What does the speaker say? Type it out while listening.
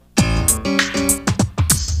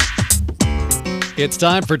It's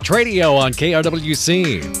time for Tradio on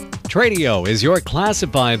KRWC. Tradio is your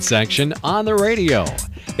classified section on the radio.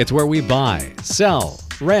 It's where we buy, sell,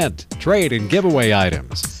 rent, trade, and give away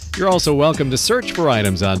items. You're also welcome to search for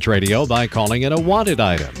items on Tradio by calling it a wanted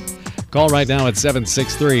item. Call right now at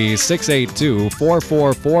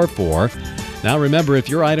 763-682-4444. Now remember, if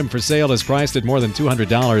your item for sale is priced at more than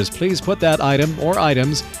 $200, please put that item or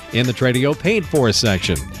items in the Tradio Paid For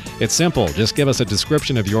section. It's simple. Just give us a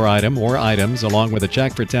description of your item or items along with a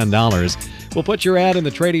check for $10. We'll put your ad in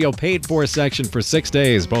the Tradio Paid For section for 6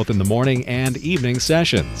 days, both in the morning and evening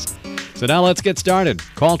sessions. So now let's get started.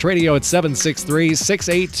 Call Tradio at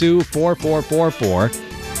 763-682-4444.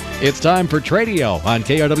 It's time for Tradio on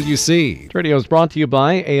KRWC. Tradio is brought to you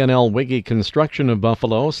by A&L Wiggy Construction of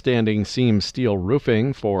Buffalo, standing seam steel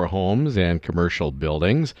roofing for homes and commercial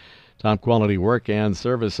buildings. Top quality work and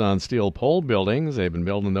service on steel pole buildings. They've been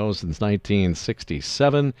building those since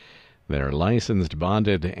 1967. They're licensed,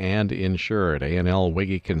 bonded, and insured. A&L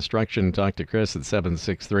Wiggy Construction. Talk to Chris at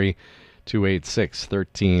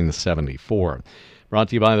 763-286-1374. Brought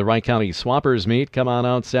to you by the Wright County Swappers Meet. Come on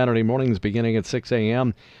out Saturday mornings beginning at 6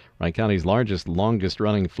 a.m. Wright County's largest,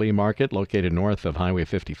 longest-running flea market located north of Highway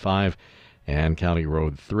 55 and County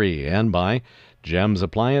Road 3. And by Gems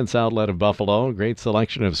Appliance Outlet of Buffalo. Great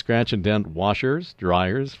selection of scratch and dent washers,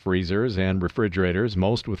 dryers, freezers, and refrigerators,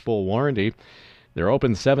 most with full warranty. They're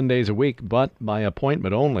open 7 days a week, but by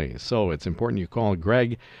appointment only. So it's important you call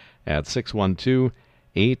Greg at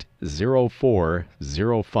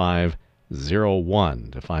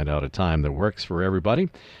 612-804-0501 to find out a time that works for everybody.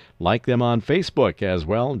 Like them on Facebook as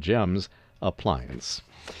well, Gems Appliance.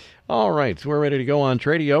 All right, we're ready to go on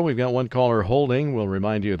Tradio. We've got one caller holding. We'll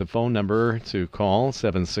remind you of the phone number to call,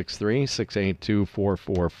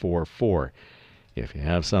 763-682-4444. If you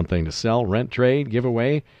have something to sell, rent, trade, give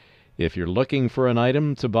away, if you're looking for an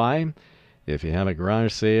item to buy, if you have a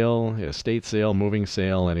garage sale, estate sale, moving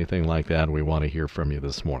sale, anything like that, we want to hear from you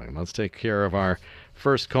this morning. Let's take care of our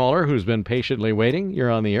first caller who's been patiently waiting.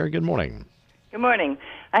 You're on the air. Good morning. Good morning.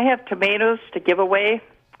 I have tomatoes to give away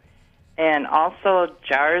and also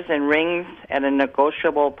jars and rings at a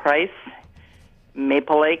negotiable price.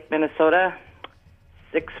 Maple Lake, Minnesota,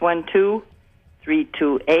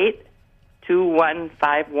 612-328-2151.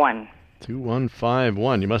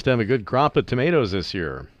 2151. You must have a good crop of tomatoes this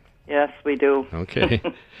year. Yes, we do. Okay.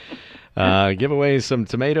 Give away some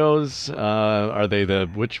tomatoes. Are they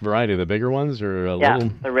which variety? The bigger ones or little?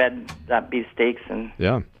 The red beefsteaks and.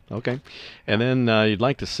 Yeah. Okay. And then you'd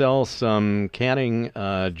like to sell some canning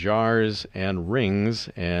jars and rings,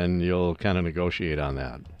 and you'll kind of negotiate on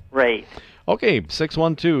that. Right. Okay.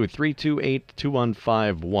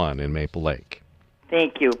 612-328-2151 in Maple Lake.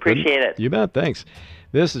 Thank you. Appreciate it. You bet. Thanks.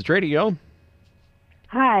 This is Tradio.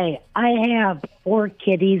 Hi, I have 4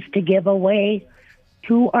 kitties to give away.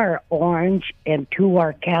 2 are orange and 2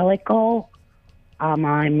 are calico.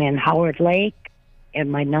 I'm in Howard Lake,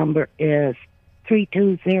 and my number is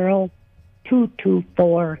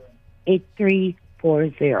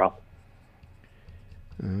 320-224-8340.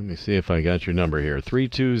 Let me see if I got your number here.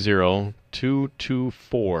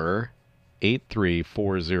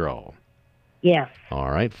 320-224-8340. Yes.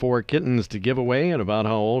 All right. 4 kittens to give away, and about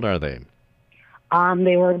how old are they?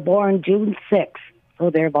 They were born June 6th, so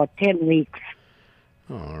they're about 10 weeks.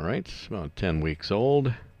 All right. About 10 weeks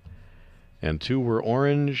old. And 2 were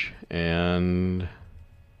orange, and...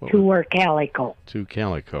 2 were calico. 2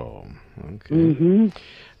 calico. Okay. Mm-hmm.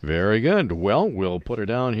 Very good. Well, we'll put her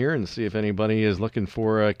down here and see if anybody is looking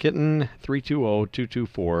for a kitten.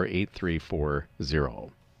 320-224-8340.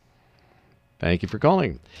 Thank you for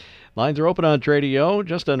calling. Lines are open on Tradio,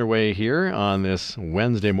 just underway here on this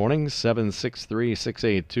Wednesday morning,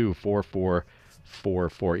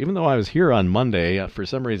 763-682-4444. Even though I was here on Monday, for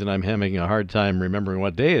some reason I'm having a hard time remembering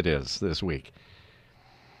what day it is this week.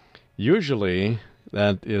 Usually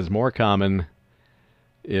that is more common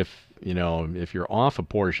if you're off a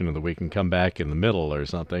portion of the week and come back in the middle or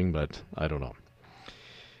something, but I don't know.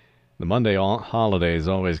 The Monday holidays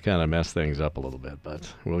always kind of mess things up a little bit,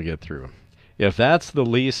 but we'll get through. If that's the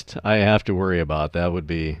least I have to worry about, that would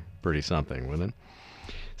be pretty something, wouldn't it?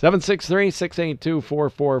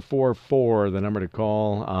 763-682-4444, the number to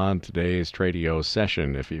call on today's Tradio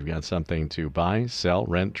session. If you've got something to buy, sell,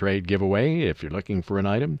 rent, trade, give away, if you're looking for an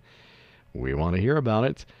item, we want to hear about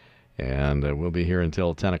it. And we'll be here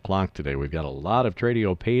until 10 o'clock today. We've got a lot of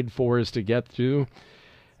Tradio paid fors to get to.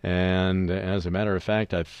 And as a matter of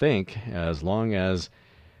fact, I think as long as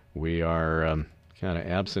we are kind of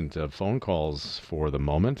absent of phone calls for the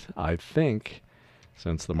moment, I think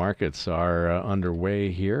since the markets are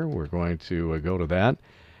underway here, we're going to go to that.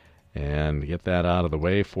 and get that out of the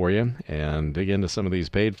way for you and dig into some of these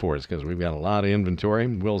paid fors because we've got a lot of inventory.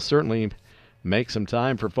 We'll certainly make some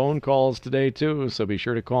time for phone calls today, too, so be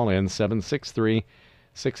sure to call in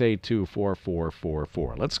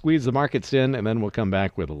 763-682-4444. Let's squeeze the markets in, and then we'll come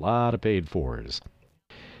back with a lot of paid fors.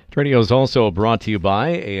 Radio is also brought to you by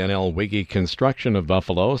A&L Wiggy Construction of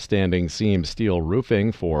Buffalo, standing seam steel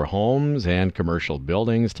roofing for homes and commercial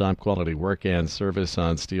buildings, top quality work and service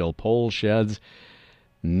on steel pole sheds,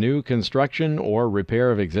 new construction or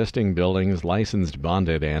repair of existing buildings, licensed,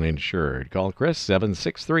 bonded, and insured. Call Chris,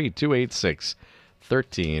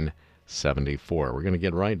 763-286-1374. We're going to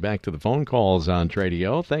get right back to the phone calls on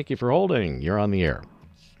Tradio. Thank you for holding. You're on the air.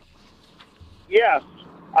 Yes,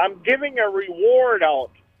 I'm giving a reward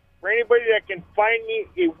out for anybody that can find me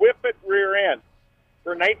a Whippet rear end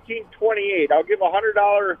for 1928. I'll give a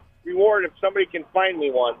 $100 reward if somebody can find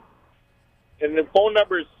me one. And the phone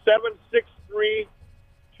number is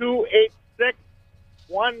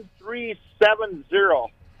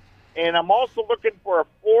 763-286-1370. And I'm also looking for a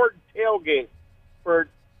Ford tailgate for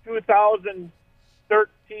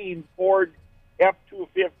 2013 Ford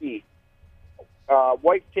F-250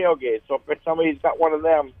 white tailgate. So if somebody's got one of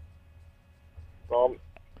them,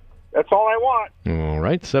 that's all I want. All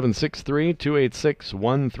right,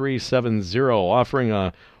 763-286-1370, offering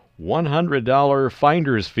a $100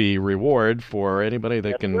 finder's fee reward for anybody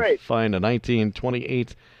that can find a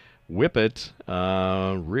 1928 Whippet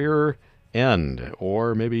rear end,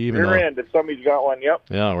 or maybe even rear end if somebody's got one. Yep.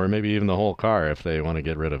 Yeah, or maybe even the whole car if they want to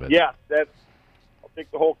get rid of it. Yeah, I'll take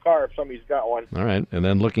the whole car if somebody's got one. All right, and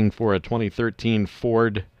then looking for a 2013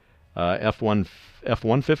 Ford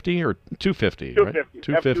F-150 or 250, 250, right?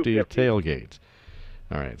 250 tailgate.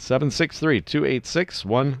 All right,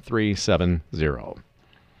 763-286-1370.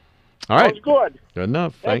 All right. Sounds good. Good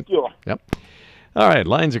enough. Thank you. Yep. All right,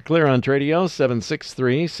 lines are clear on Tradio,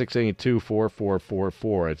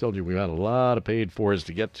 763-682-4444. I told you we got a lot of paid fors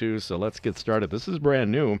to get to, so let's get started. This is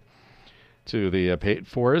brand new to the paid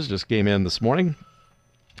fors. Just came in this morning.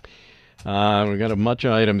 We've got a bunch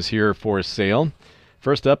of items here for sale.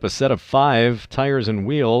 First up, a set of 5 tires and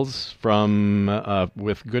wheels from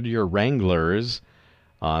with Goodyear Wranglers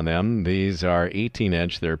on them. These are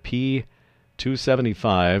 18-inch. They're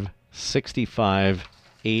P275 65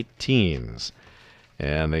 18s.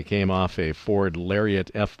 And they came off a Ford Lariat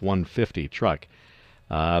F-150 truck.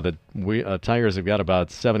 The tires have got about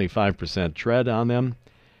 75% tread on them.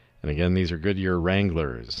 And again, these are Goodyear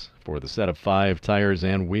Wranglers. For the set of 5 tires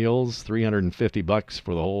and wheels, $350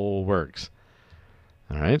 for the whole works.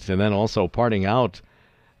 All right, and then also parting out,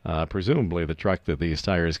 presumably the truck that these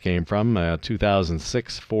tires came from, a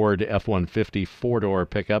 2006 Ford F-150 4-door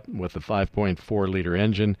pickup with a 5.4-liter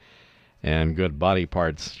engine and good body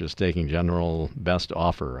parts, just taking general best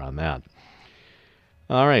offer on that.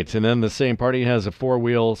 All right, and then the same party has a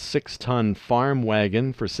 4-wheel 6-ton farm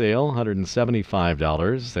wagon for sale,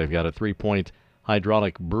 $175. They've got a 3-point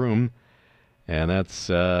hydraulic broom, and that's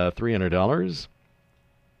 $300.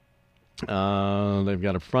 They've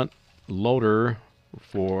got a front loader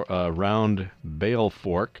for a round bale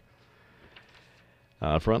fork.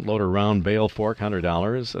 Front loader round bale fork,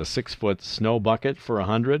 $100. A 6-foot snow bucket for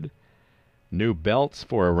 $100. New belts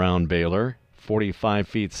for a round baler, 45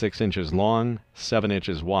 feet 6 inches long, 7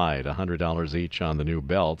 inches wide, $100 each on the new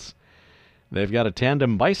belts. They've got a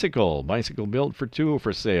tandem bicycle built for 2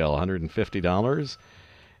 for sale, $150.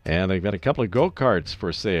 And they've got a couple of go-karts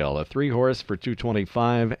for sale, a 3-horse for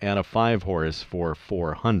 $225 and a 5-horse for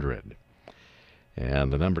 $400.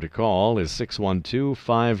 And the number to call is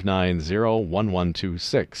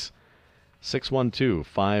 612-590-1126.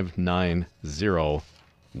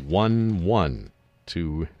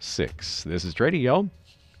 612-590-1126. This is Tradio.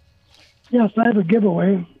 Yes, I have a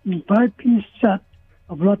giveaway. A 5-piece set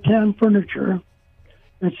of rattan furniture.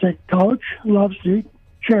 It's a couch, love seat,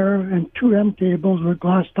 chair, and 2 end tables with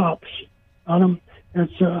glass tops on them.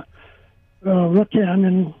 It's rattan,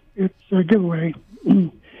 and it's a giveaway.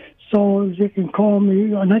 So you can call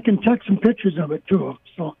me, and I can text some pictures of it, too.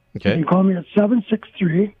 So You can call me at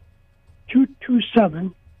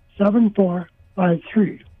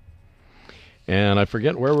 763-227-7453. And I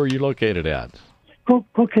forget, where were you located at?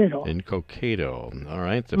 Cokato. In Cokato. All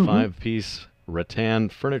right, the 5-piece rattan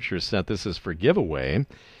furniture set. This is for giveaway.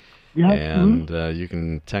 Yeah. And you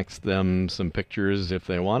can text them some pictures if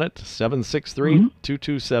they want it.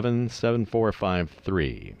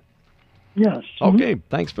 763-227-7453. Yes. Okay,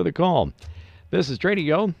 thanks for the call. This is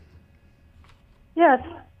Tradio. Yes,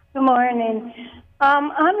 good morning.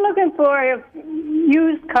 I'm looking for a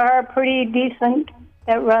used car, pretty decent,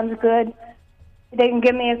 that runs good. They can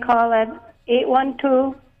give me a call at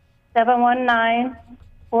 812-719-6600.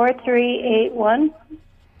 4381.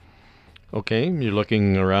 Okay, you're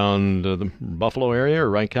looking around the Buffalo area or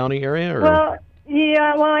Wright County area? Or? Well,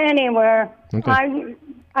 yeah, well, anywhere. Okay.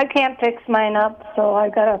 I can't fix mine up, so I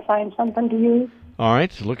got to find something to use. All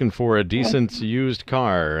right, looking for a decent used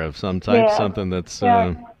car of some type, Yeah. something that's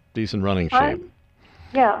Yeah. decent running shape.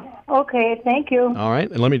 Yeah, okay, thank you. All right,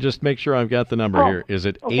 and let me just make sure I've got the number Oh, here. Is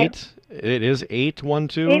it okay. 8? It is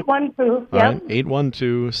 812? 812, All yep. right,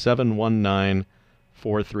 812-719-4381.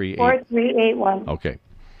 4381. Okay,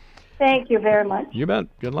 Thank you very much. you bet.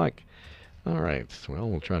 Good luck. All right, well,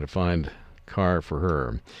 we'll try to find a car for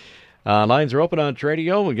her. Lines are open on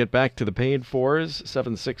Tradio. We'll get back to the paid fors.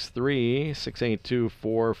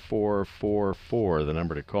 763-682-4444, the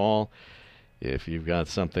number to call. If you've got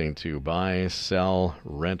something to buy, sell,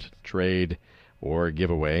 rent, trade, or give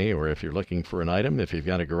away, or if you're looking for an item, if you've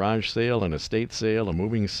got a garage sale, an estate sale, a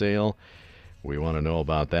moving sale, we want to know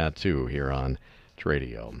about that too here on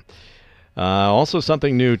Tradio. Also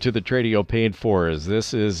something new to the Tradio paid for is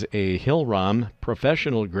this is a Hillrom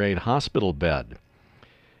professional grade hospital bed.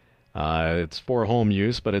 It's for home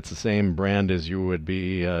use, but it's the same brand as you would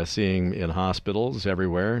be seeing in hospitals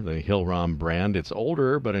everywhere, the Hillrom brand. It's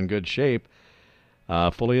older, but in good shape.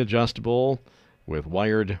 Fully adjustable with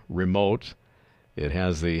wired remote. It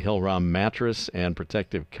has the Hillrom mattress and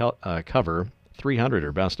protective cover. 300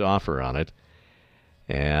 or best offer on it.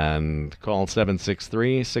 And call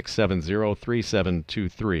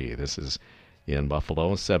 763-670-3723. This is in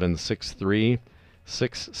Buffalo,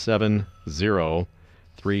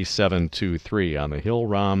 763-670-3723 on the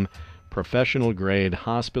Hillrom professional grade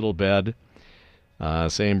hospital bed.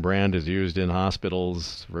 Same brand is used in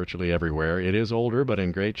hospitals virtually everywhere. It is older but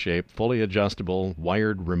in great shape, fully adjustable,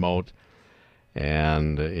 wired remote,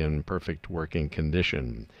 and in perfect working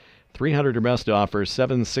condition. 300 or best offer,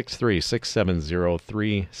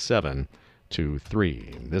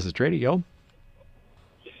 763-670-3723. This is Tradio.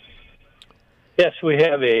 Yes, we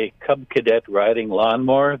have a Cub Cadet riding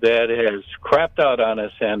lawnmower that has crapped out on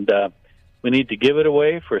us, and we need to give it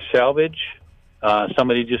away for salvage.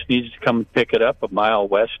 Somebody just needs to come and pick it up a mile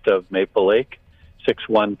west of Maple Lake,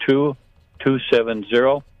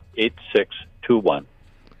 612-270-8621.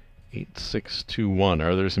 8621.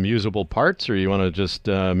 Are there some usable parts, or you want to just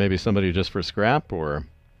maybe somebody just for scrap, or?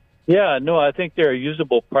 Yeah, no, I think there are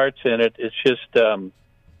usable parts in it. It's just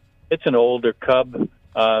it's an older Cub.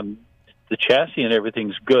 The chassis and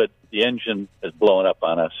everything's good. The engine is blowing up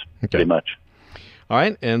on us, pretty much. All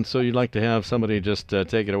right, and so you'd like to have somebody just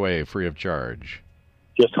take it away free of charge.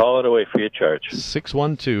 Just haul it away free of charge.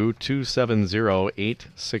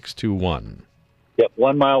 612-270-8621. Yep,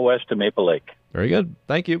 1 mile west of Maple Lake. Very good.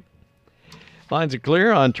 Thank you. Lines are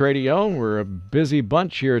clear on Tradio. We're a busy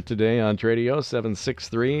bunch here today on Tradio.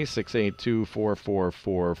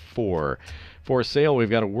 763-682-4444. For sale, we've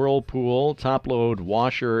got a Whirlpool top-load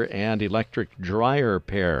washer and electric dryer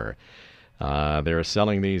pair. They're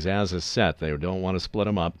selling these as a set. They don't want to split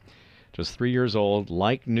them up. Just 3 years old,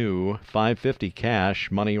 like new, $550 cash,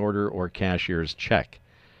 money order, or cashier's check.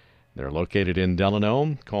 They're located in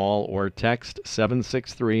Delano. Call or text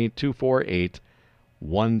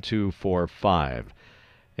 763-248-1245.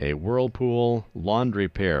 A Whirlpool laundry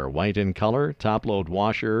pair, white in color, top-load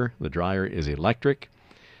washer. The dryer is electric.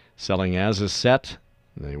 Selling as a set.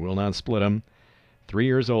 They will not split them. 3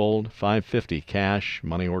 years old, $550 cash,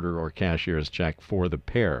 money order, or cashier's check for the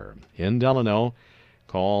pair. In Delano,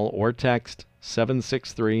 call or text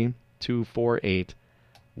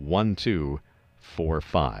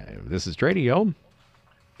 763-248-1245. This is Tradio.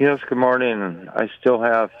 Yes, good morning. I still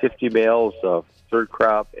have 50 bales of third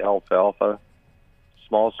crop alfalfa,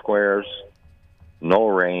 small squares, no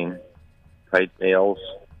rain, tight bales,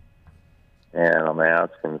 and I'm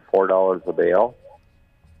asking $4 a bale.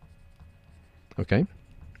 Okay.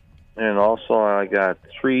 And also I got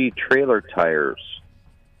 3 trailer tires.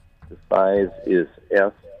 The size is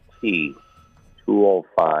ST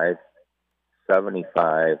 205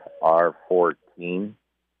 75 R14.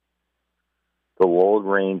 The load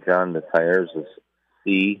range on the tires is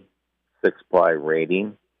C 6-ply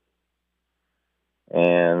rating.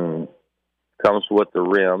 And comes with the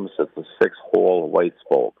rims. It's a 6-hole white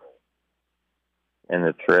spoke. And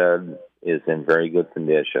the tread is in very good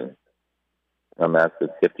condition. And that's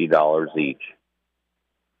at $50 each.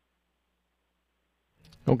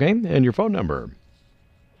 Okay, and your phone number?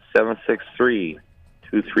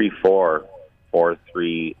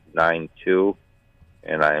 763-234-4392,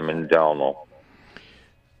 and I am in Delano.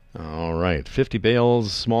 All right, 50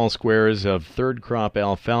 bales, small squares of third crop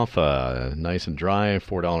alfalfa, nice and dry,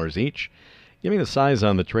 $4 each. Give me the size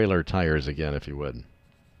on the trailer tires again, if you would.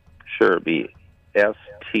 Sure, it'd be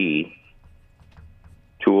ST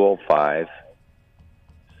 205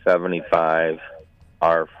 75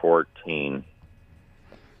 R14.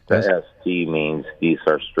 The ST means these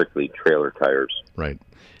are strictly trailer tires. Right.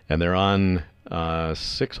 And they're on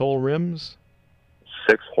 6-hole rims?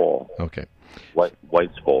 6-hole. Okay. White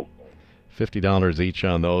spoke. $50 each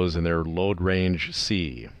on those, and they're load range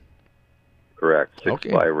C. Correct.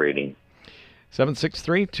 6-ply rating.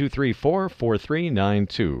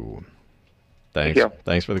 763-234-4392. Thanks. Thank you.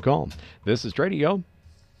 Thanks for the call. This is Tradio.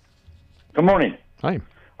 Good morning. Hi.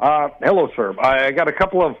 Hello, sir. I got a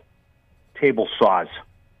couple of table saws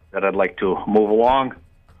that I'd like to move along.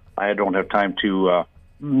 I don't have time to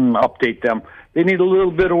update them. They need a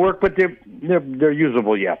little bit of work, but they're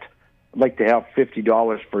usable yet. I'd like to have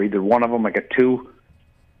 $50 for either one of them. I got two.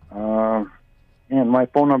 And my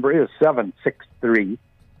phone number is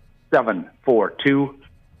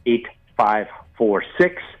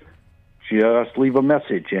 763-742-8546. Just leave a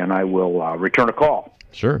message, and I will return a call.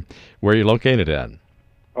 Sure. Where are you located at?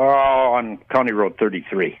 On County Road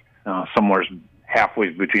 33, somewhere halfway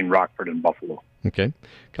between Rockford and Buffalo. Okay.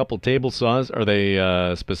 Couple table saws. Are they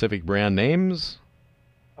specific brand names?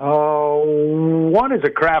 One is a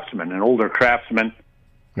Craftsman, an older Craftsman,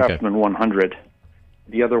 Craftsman 100.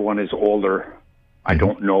 The other one is older. I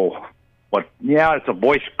don't know what. Yeah, it's a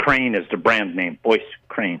Boyce Crane is the brand name. Boyce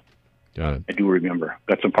Crane. Got it. I do remember.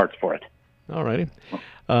 Got some parts for it. All righty.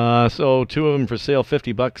 So two of them for sale,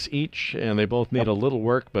 $50 each, and they both need a little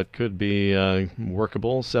work, but could be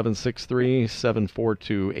workable.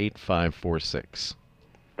 763-742-8546.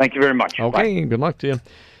 Thank you very much. Okay, Bye. Good luck to you.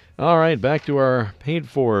 All right, back to our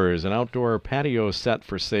paid-fors. An outdoor patio set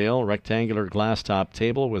for sale, rectangular glass-top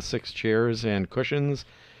table with 6 chairs and cushions,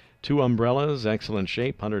 2 umbrellas, excellent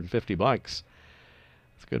shape, $150. That's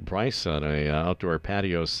a good price on a outdoor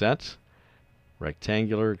patio set.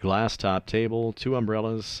 Rectangular glass-top table, 2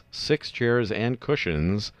 umbrellas, 6 chairs and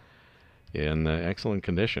cushions in excellent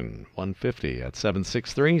condition. $150 at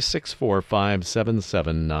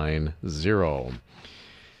 763-645-7790.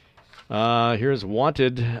 Here's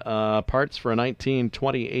wanted parts for a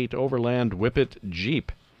 1928 Overland Whippet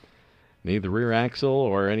Jeep. Need the rear axle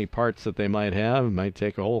or any parts that they might have. Might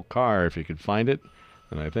take a whole car if you could find it.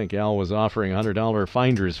 And I think Al was offering a $100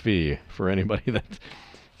 finder's fee for anybody that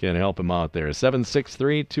can help him out there.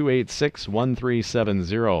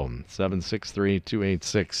 763-286-1370.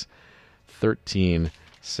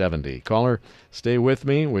 763-286-1370. Caller, stay with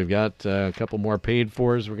me. We've got a couple more paid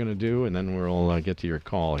fors we're going to do, and then we'll get to your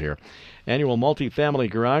call here. Annual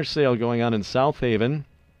multifamily garage sale going on in South Haven.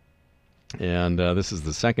 And this is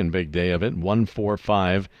the second big day of it.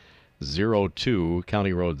 14502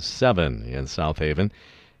 County Road 7 in South Haven.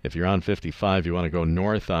 If you're on 55, you want to go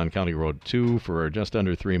north on County Road 2 for just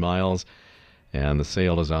under 3 miles. And the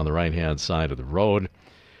sale is on the right-hand side of the road.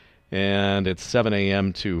 And it's 7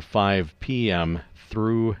 a.m. to 5 p.m.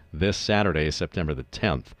 through this Saturday, September the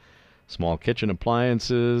 10th. Small kitchen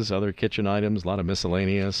appliances, other kitchen items, a lot of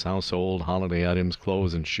miscellaneous, household, holiday items,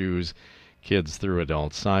 clothes and shoes, kids through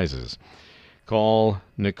adult sizes. Call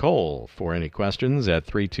Nicole for any questions at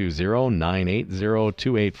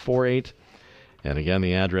 320-980-2848. And again,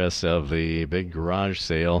 the address of the big garage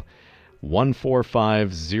sale,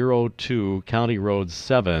 14502 County Road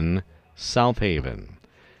 7, South Haven.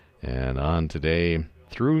 And on today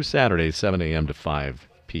through Saturday, 7 a.m. to 5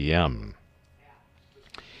 p.m.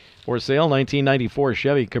 For sale, 1994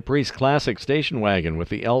 Chevy Caprice Classic station wagon with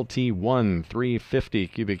the LT1 350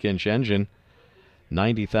 cubic inch engine.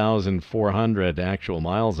 90,400 actual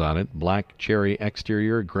miles on it. Black cherry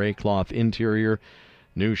exterior, gray cloth interior.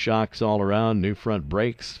 New shocks all around, new front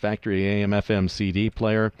brakes, factory AM/FM CD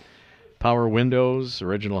player, power windows,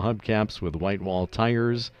 original hubcaps with white wall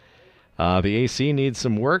tires. The AC needs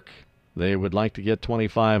some work. They would like to get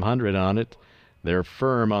 $2,500 on it. They're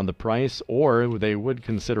firm on the price, or they would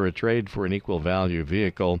consider a trade for an equal value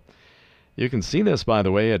vehicle. You can see this, by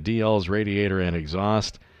the way, at DL's Radiator and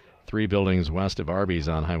Exhaust, 3 buildings west of Arby's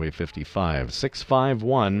on Highway 55.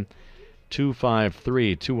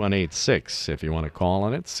 651-253-2186 if you want to call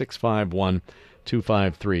on it.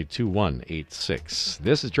 651-253-2186.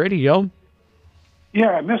 This is Radio.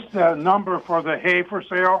 Yeah, I missed the number for the hay for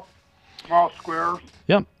sale, small squares.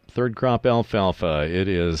 Yep, third crop alfalfa. It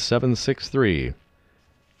is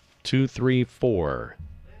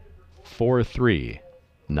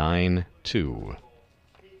 763-234-4392.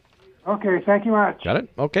 Okay, thank you much. Got it?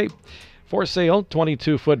 Okay. For sale,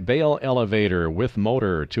 22-foot bale elevator with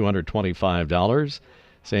motor, $225.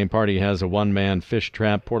 Same party has a one-man fish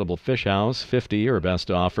trap portable fish house, $50 or best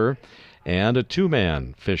offer, and a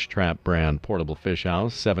two-man fish trap brand portable fish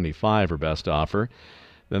house, $75 or best offer.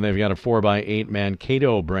 Then they've got a 4x8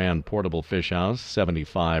 Mankato brand portable fish house,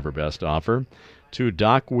 $75 or best offer. 2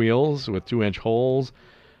 dock wheels with 2-inch holes,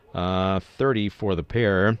 $30 for the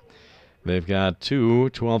pair. They've got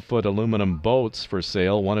 2 12-foot aluminum boats for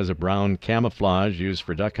sale. One is a brown camouflage used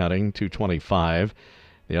for duck hunting, $225.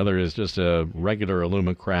 The other is just a regular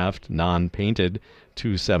Alumacraft, non-painted,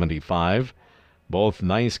 $275. Both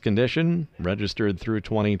nice condition, registered through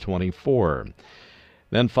 2024.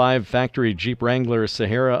 Then 5 factory Jeep Wrangler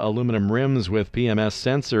Sahara aluminum rims with PMS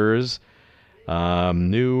sensors.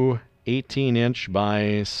 New 18-inch by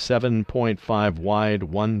 7.5 wide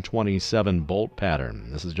 127 bolt pattern.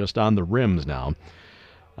 This is just on the rims now.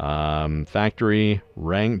 Factory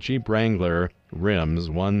Jeep Wrangler rims,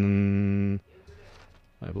 I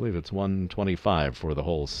believe it's $125 for the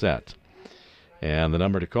whole set. And the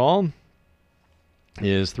number to call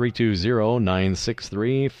is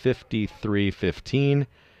 320-963-5315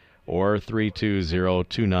 or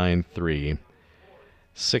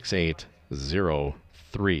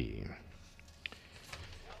 320-293-6803.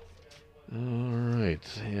 All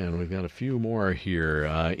right, and we've got a few more here.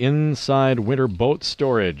 Inside winter boat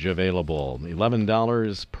storage available.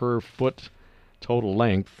 $11 per foot total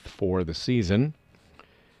length for the season.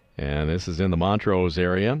 And this is in the Montrose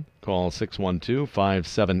area. Call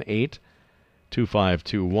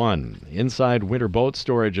 612-578-2521. Inside winter boat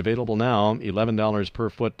storage available now. $11 per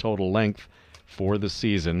foot total length for the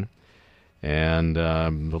season. And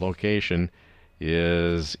the location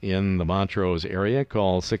is in the Montrose area.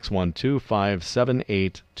 Call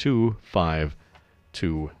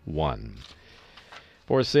 612-578-2521.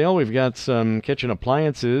 For sale, we've got some kitchen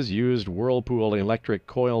appliances, used Whirlpool electric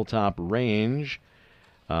coil top range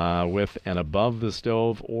with an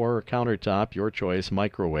above-the-stove or countertop, your choice,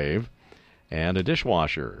 microwave, and a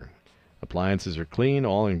dishwasher. Appliances are clean,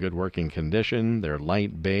 all in good working condition. They're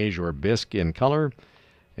light beige or bisque in color,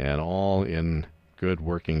 and all in good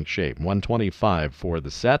working shape. $125 for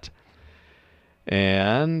the set.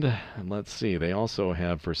 And let's see, they also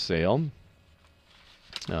have for sale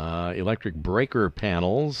electric breaker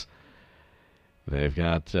panels. They've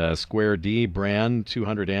got Square D brand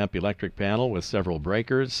 200 amp electric panel with several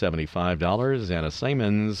breakers, $75, and a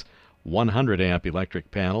Siemens 100 amp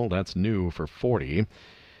electric panel, that's new, for $40.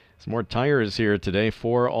 Some more tires here today.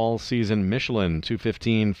 4 all-season Michelin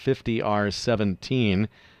 215 50R17.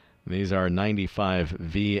 These are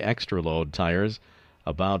 95V extra load tires,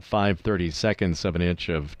 about 5/32 of an inch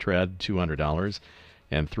of tread, $200.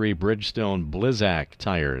 And 3 Bridgestone Blizzak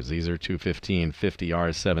tires. These are 215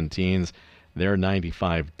 50R17s. They're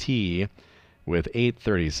 95T with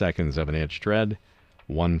 8/32 of an inch tread,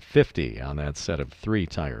 $150 on that set of 3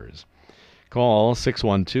 tires. Call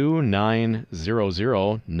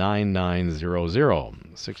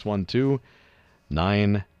 612-900-9900,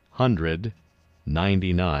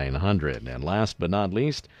 612-900-9900. And last but not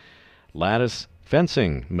least, Lattice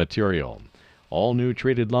fencing material. All new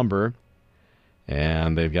treated lumber.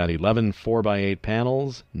 And they've got 11 4x8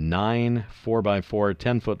 panels, 9 4x4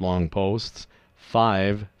 10-foot long posts,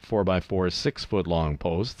 5 4x4 6-foot long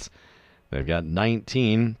posts. They've got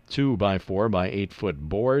 19 2x4 by 8-foot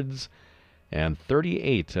boards, and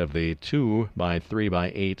 38 of the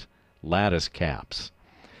 2x3x8 lattice caps.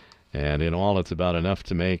 And in all, it's about enough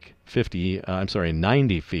to make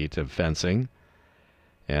 90 feet of fencing.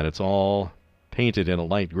 And it's all painted in a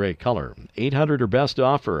light gray color. $800 or best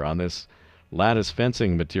offer on this lattice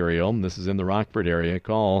fencing material. This is in the Rockford area.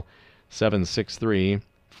 Call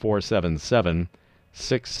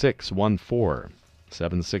 763-477-6614.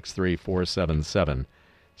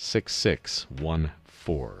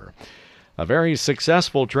 763-477-6614. A very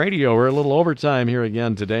successful Tradio. We're a little overtime here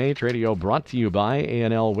again today. Tradio brought to you by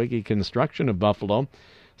A&L Wiggy Construction of Buffalo.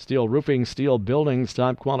 Steel roofing, steel buildings,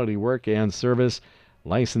 top quality work and service.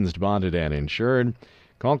 Licensed, bonded, and insured.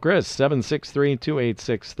 Call Chris,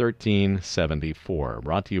 763-286-1374.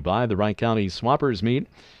 Brought to you by the Wright County Swappers Meet.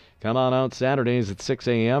 Come on out Saturdays at 6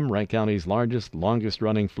 a.m. Wright County's largest,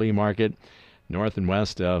 longest-running flea market, north and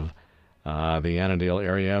west of the Annandale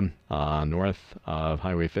area, north of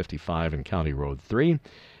Highway 55 and County Road 3.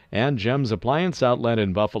 And Gems Appliance Outlet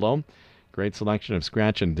in Buffalo. Great selection of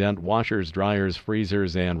scratch and dent washers, dryers,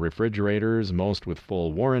 freezers, and refrigerators, most with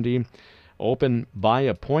full warranty. Open by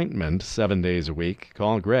appointment 7 days a week.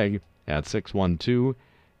 Call Greg at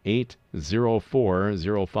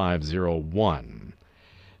 612-804-0501.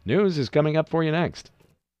 News is coming up for you next.